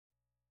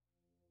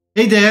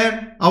Hey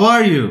there, how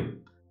are you?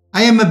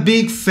 I am a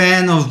big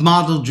fan of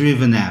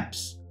model-driven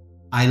apps.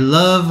 I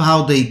love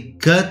how they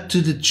cut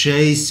to the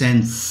chase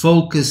and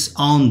focus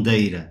on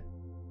data.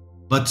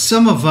 But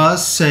some of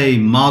us say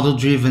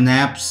model-driven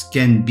apps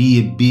can be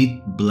a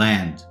bit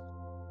bland.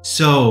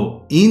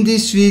 So, in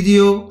this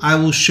video, I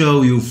will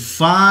show you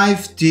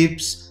 5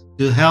 tips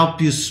to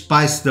help you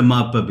spice them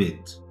up a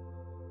bit.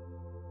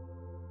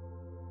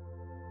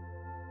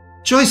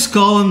 Choice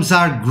columns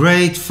are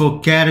great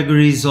for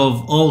categories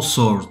of all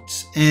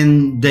sorts,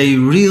 and they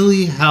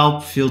really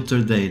help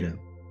filter data.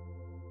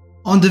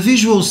 On the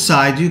visual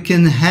side, you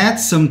can add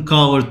some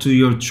color to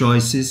your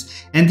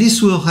choices, and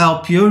this will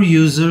help your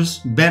users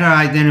better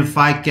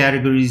identify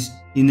categories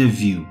in a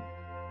view.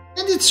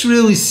 And it's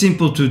really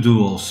simple to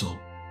do also.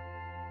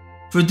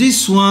 For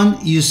this one,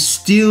 you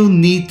still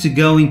need to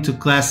go into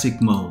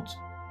classic mode.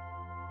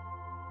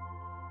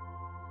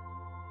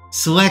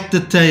 Select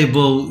the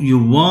table you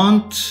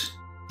want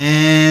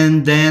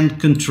and then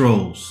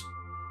controls.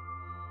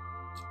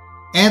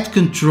 Add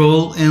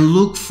control and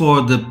look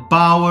for the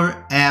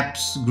Power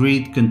Apps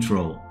Grid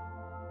control.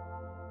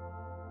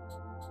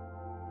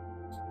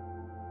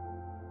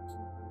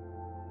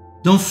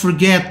 Don't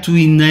forget to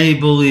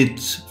enable it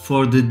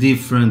for the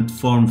different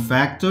form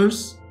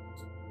factors.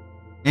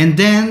 And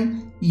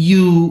then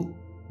you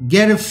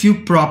get a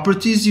few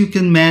properties you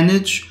can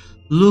manage.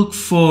 Look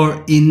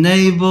for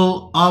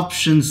Enable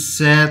Option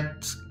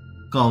Set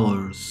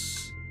Colors.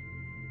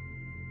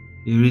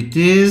 Here it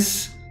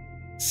is.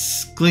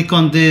 Click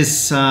on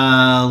this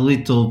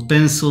little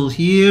pencil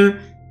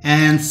here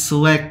and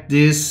select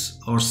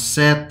this or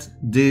set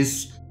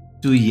this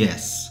to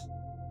yes.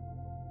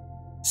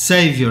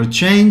 Save your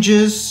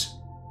changes.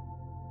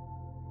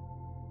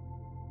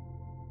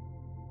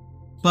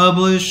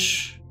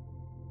 Publish.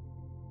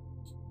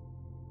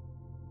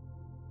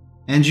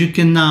 And you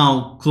can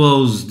now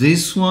close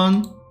this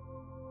one.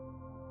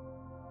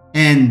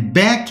 And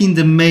back in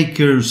the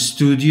Maker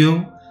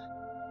Studio,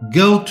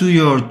 go to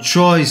your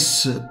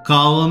choice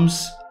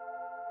columns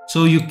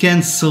so you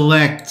can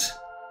select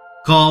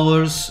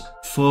colors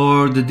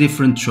for the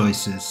different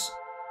choices.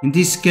 In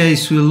this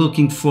case, we're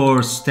looking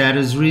for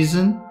status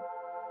reason.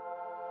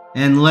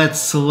 And let's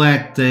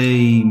select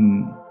a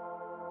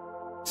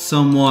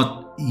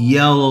somewhat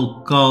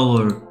yellow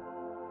color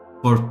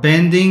for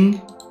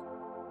pending.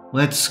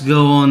 Let's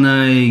go on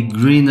a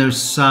greener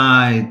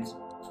side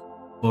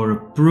for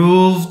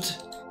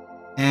approved,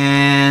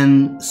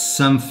 and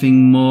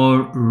something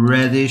more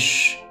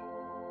reddish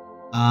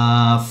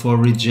for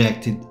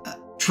rejected.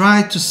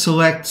 Try to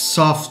select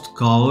soft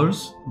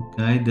colors,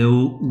 okay, they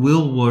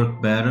will work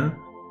better.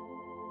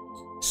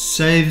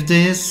 Save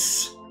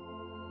this.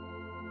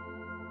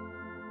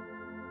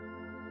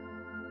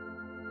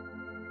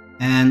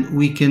 And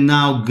we can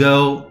now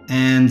go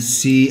and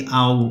see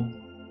how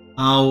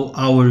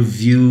our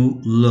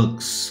view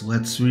looks.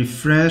 Let's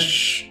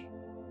refresh.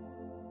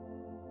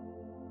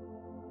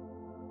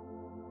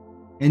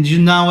 And you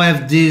now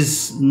have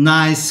these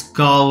nice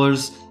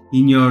colors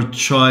in your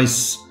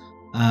choice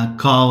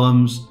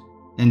columns,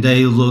 and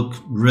they look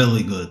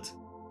really good.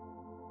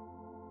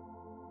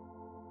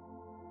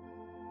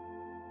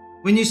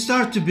 When you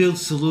start to build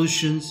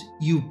solutions,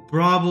 you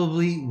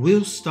probably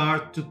will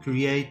start to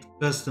create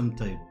custom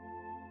tables.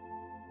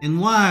 And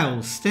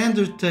while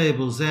standard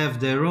tables have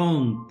their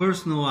own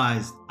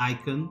personalized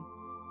icon,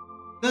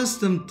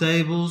 custom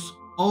tables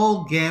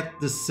all get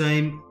the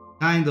same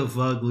kind of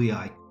ugly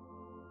icon.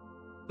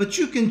 But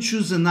you can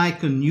choose an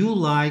icon you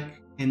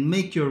like and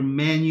make your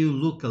menu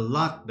look a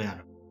lot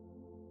better.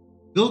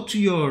 Go to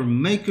your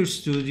Maker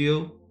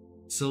Studio,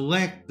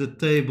 select the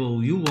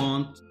table you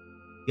want,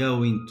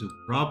 go into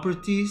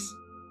Properties,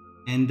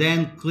 and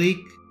then click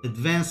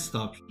Advanced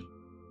Options.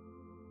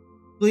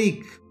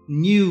 Click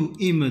New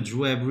Image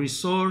Web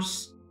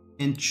Resource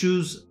and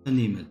choose an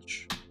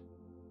image.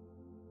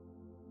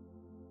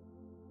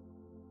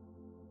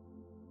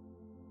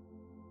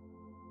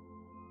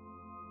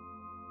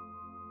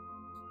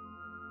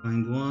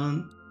 Find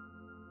one.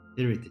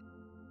 There it is.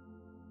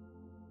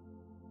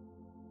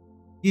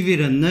 Give it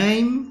a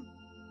name,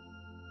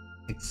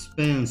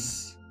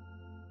 expense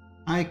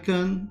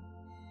icon,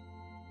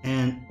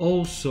 and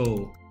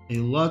also a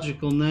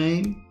logical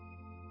name.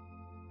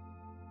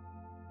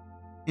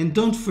 And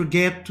don't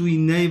forget to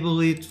enable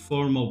it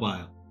for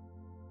mobile.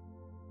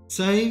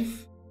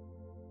 Save.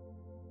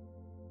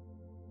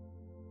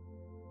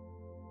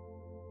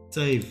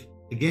 Save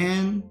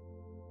again.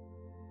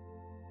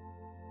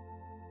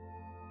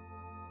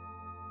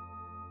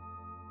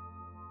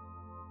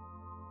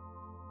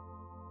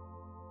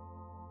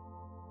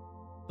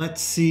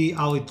 Let's see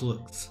how it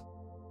looks.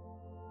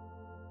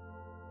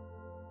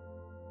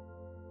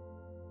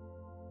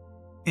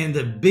 And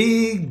a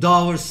big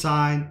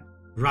 $sign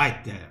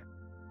right there.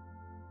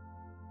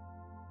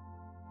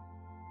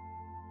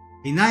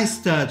 A nice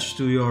touch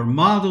to your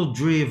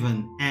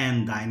model-driven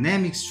and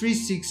Dynamics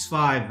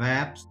 365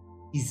 apps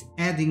is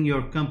adding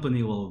your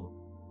company logo.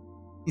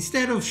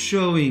 Instead of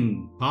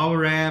showing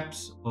Power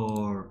Apps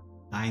or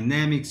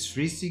Dynamics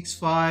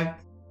 365,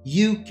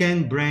 you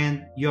can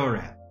brand your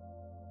app.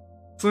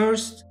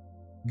 First,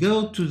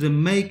 go to the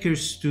Maker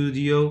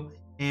Studio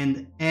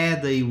and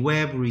add a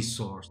web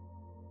resource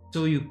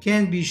so you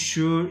can be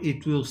sure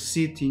it will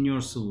sit in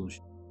your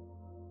solution.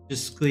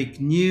 Just click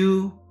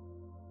New,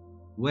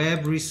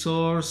 Web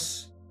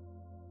Resource,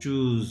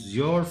 choose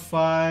your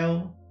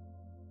file,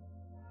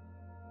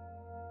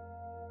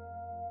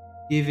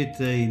 give it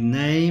a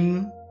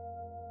name,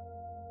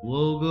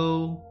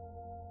 logo,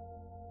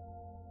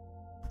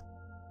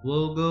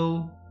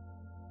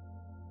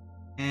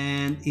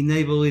 and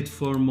enable it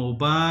for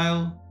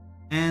mobile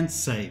and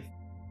save.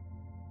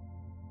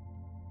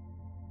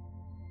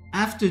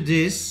 After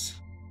this,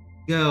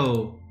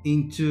 go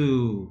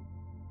into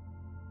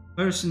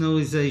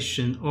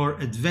personalization or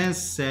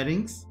advanced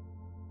settings,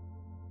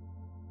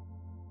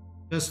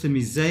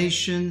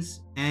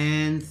 customizations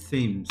and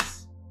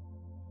themes.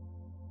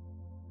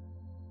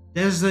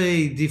 There's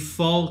a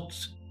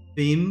default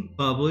theme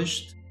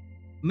published.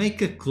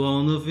 Make a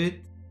clone of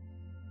it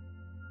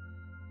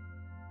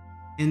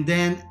and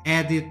then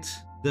edit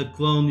the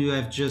clone you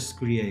have just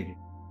created.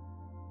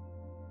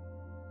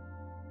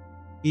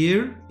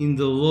 Here in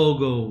the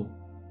logo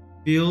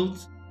field,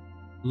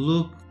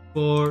 look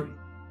for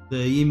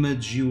the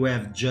image you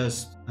have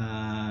just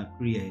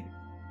created.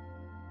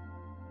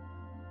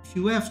 If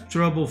you have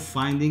trouble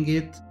finding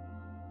it,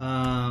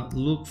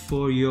 look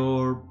for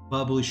your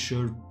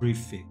publisher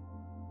prefix.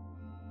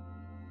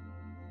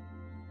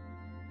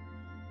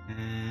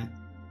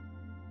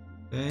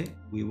 Okay,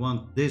 we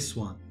want this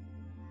one.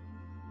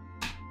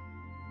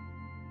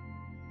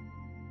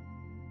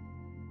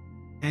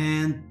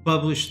 And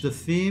publish the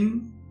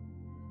theme.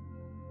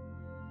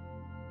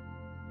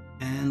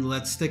 And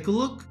let's take a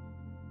look.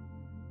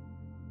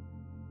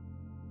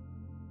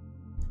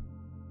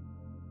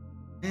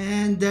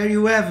 And there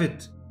you have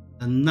it,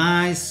 a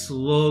nice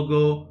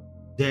logo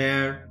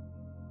there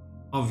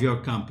of your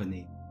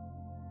company.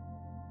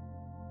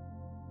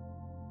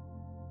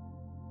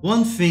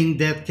 One thing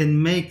that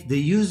can make the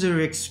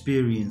user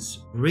experience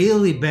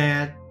really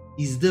bad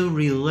is the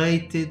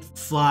related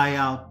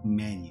flyout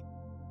menu.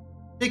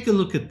 Take a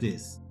look at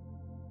this.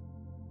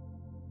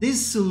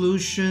 This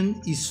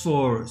solution is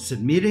for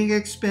submitting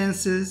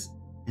expenses,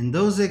 and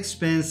those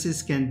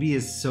expenses can be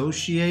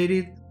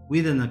associated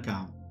with an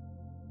account.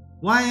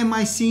 Why am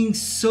I seeing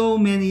so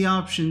many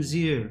options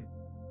here?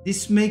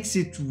 This makes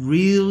it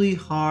really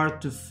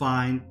hard to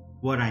find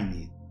what I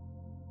need.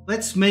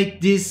 Let's make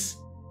this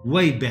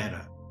way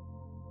better.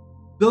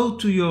 Go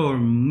to your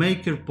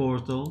Maker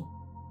portal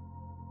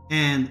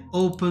and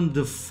open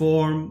the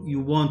form you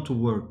want to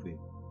work with.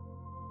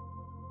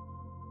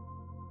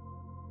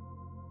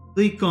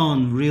 Click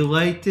on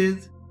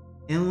Related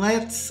and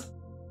let's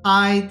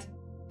hide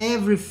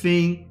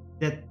everything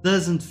that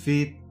doesn't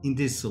fit in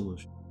this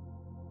solution.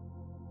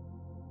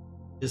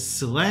 Just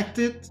select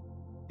it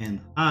and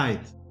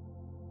hide.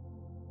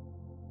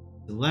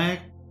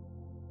 Select,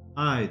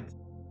 hide.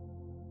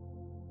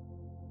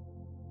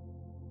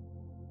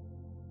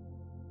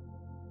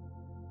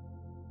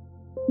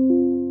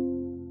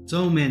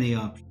 So many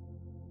options.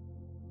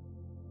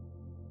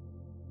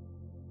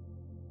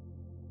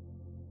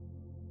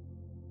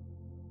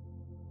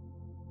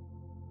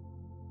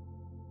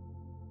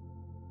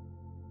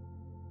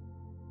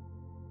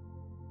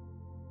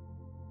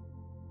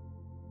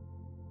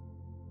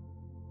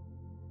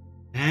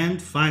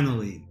 And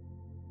finally,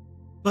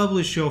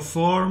 publish your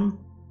form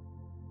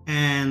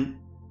and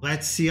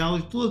let's see how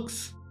it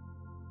looks.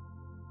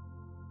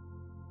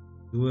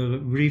 Do a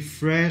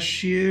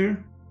refresh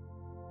here.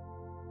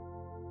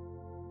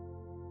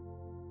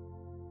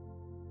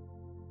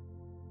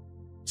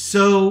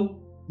 So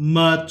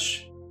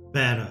much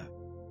better.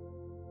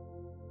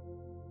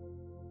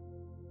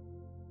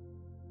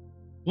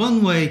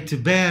 One way to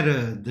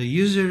better the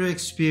user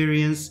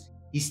experience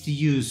is to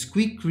use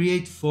quick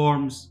create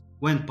forms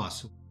when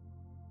possible.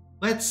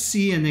 Let's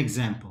see an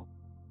example.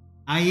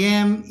 I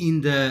am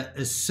in the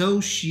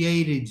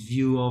associated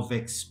view of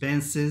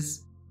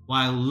expenses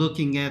while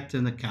looking at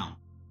an account.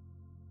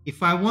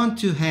 If I want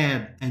to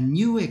add a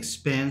new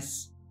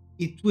expense,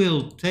 it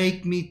will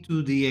take me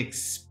to the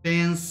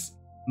expense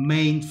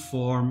main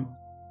form,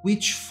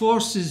 which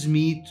forces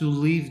me to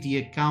leave the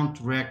account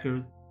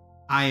record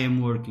I am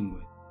working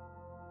with.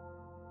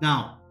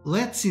 Now,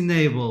 let's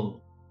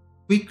enable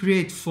quick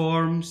create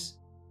forms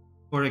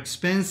for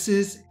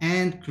expenses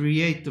and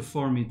create the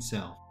form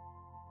itself.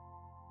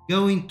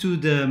 Go into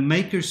the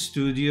Maker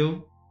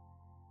Studio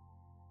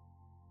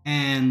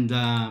and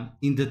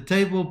in the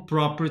table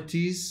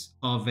properties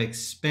of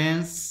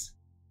expense,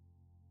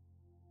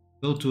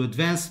 go to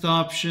advanced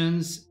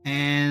options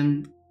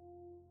and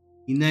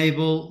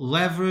enable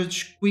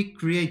leverage quick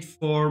create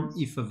form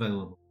if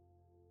available.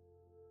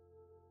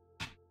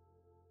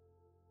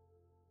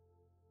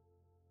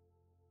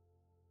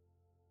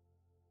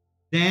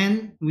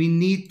 Then we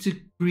need to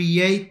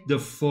create the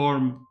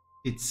form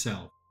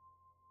itself.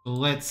 So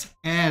let's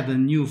add a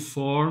new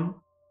form,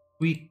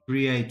 quick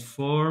create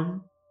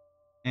form,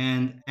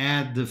 and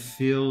add the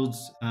fields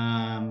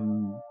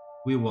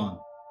we want.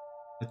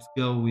 Let's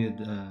go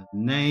with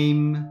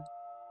name,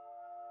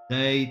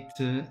 date,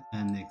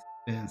 and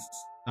expense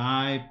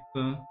type,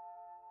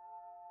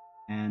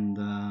 and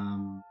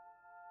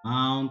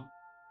amount,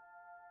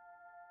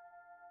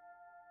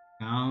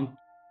 count,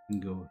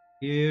 and go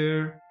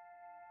here,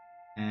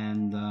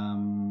 and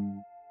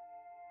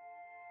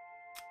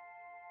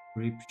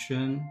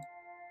description,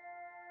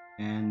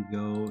 and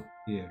go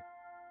here.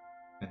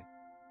 Okay,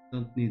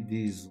 don't need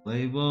these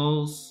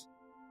labels.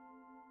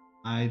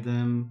 Hide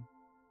them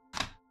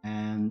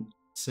and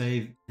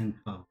save and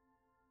publish.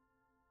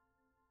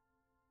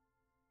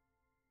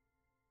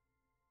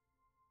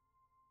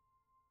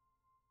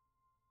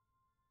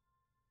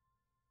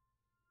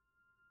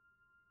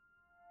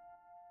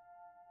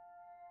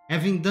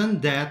 Having done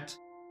that,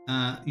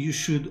 you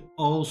should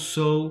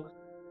also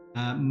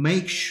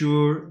make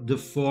sure the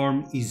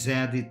form is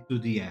added to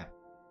the app.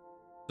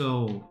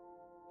 So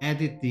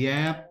edit the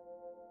app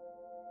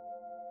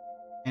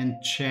and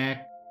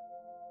check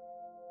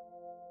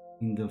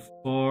in the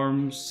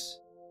forms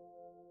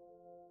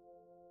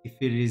if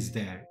it is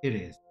there. It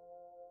is.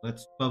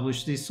 Let's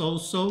publish this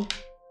also.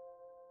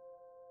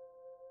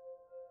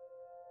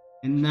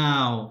 And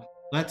now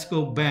let's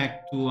go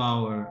back to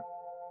our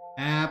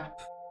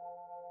app.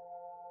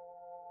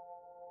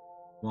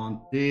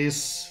 Want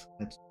this.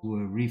 Let's do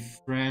a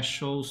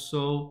refresh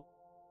also.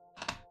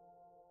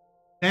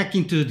 Back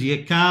into the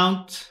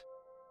account,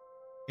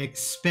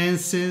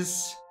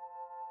 expenses.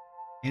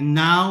 And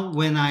now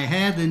when I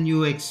add a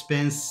new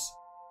expense,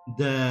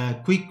 the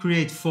quick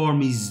create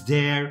form is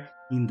there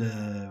in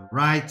the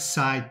right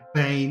side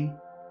pane,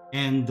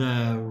 and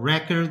the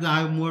record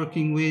I'm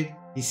working with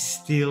is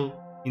still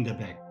in the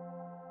back.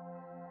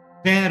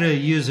 Better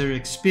user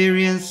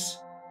experience,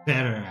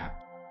 better app.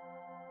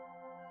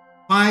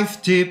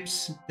 5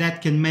 tips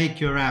that can make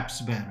your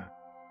apps better.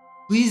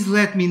 Please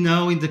let me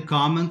know in the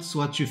comments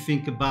what you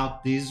think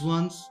about these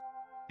ones,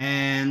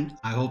 and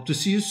I hope to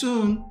see you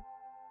soon.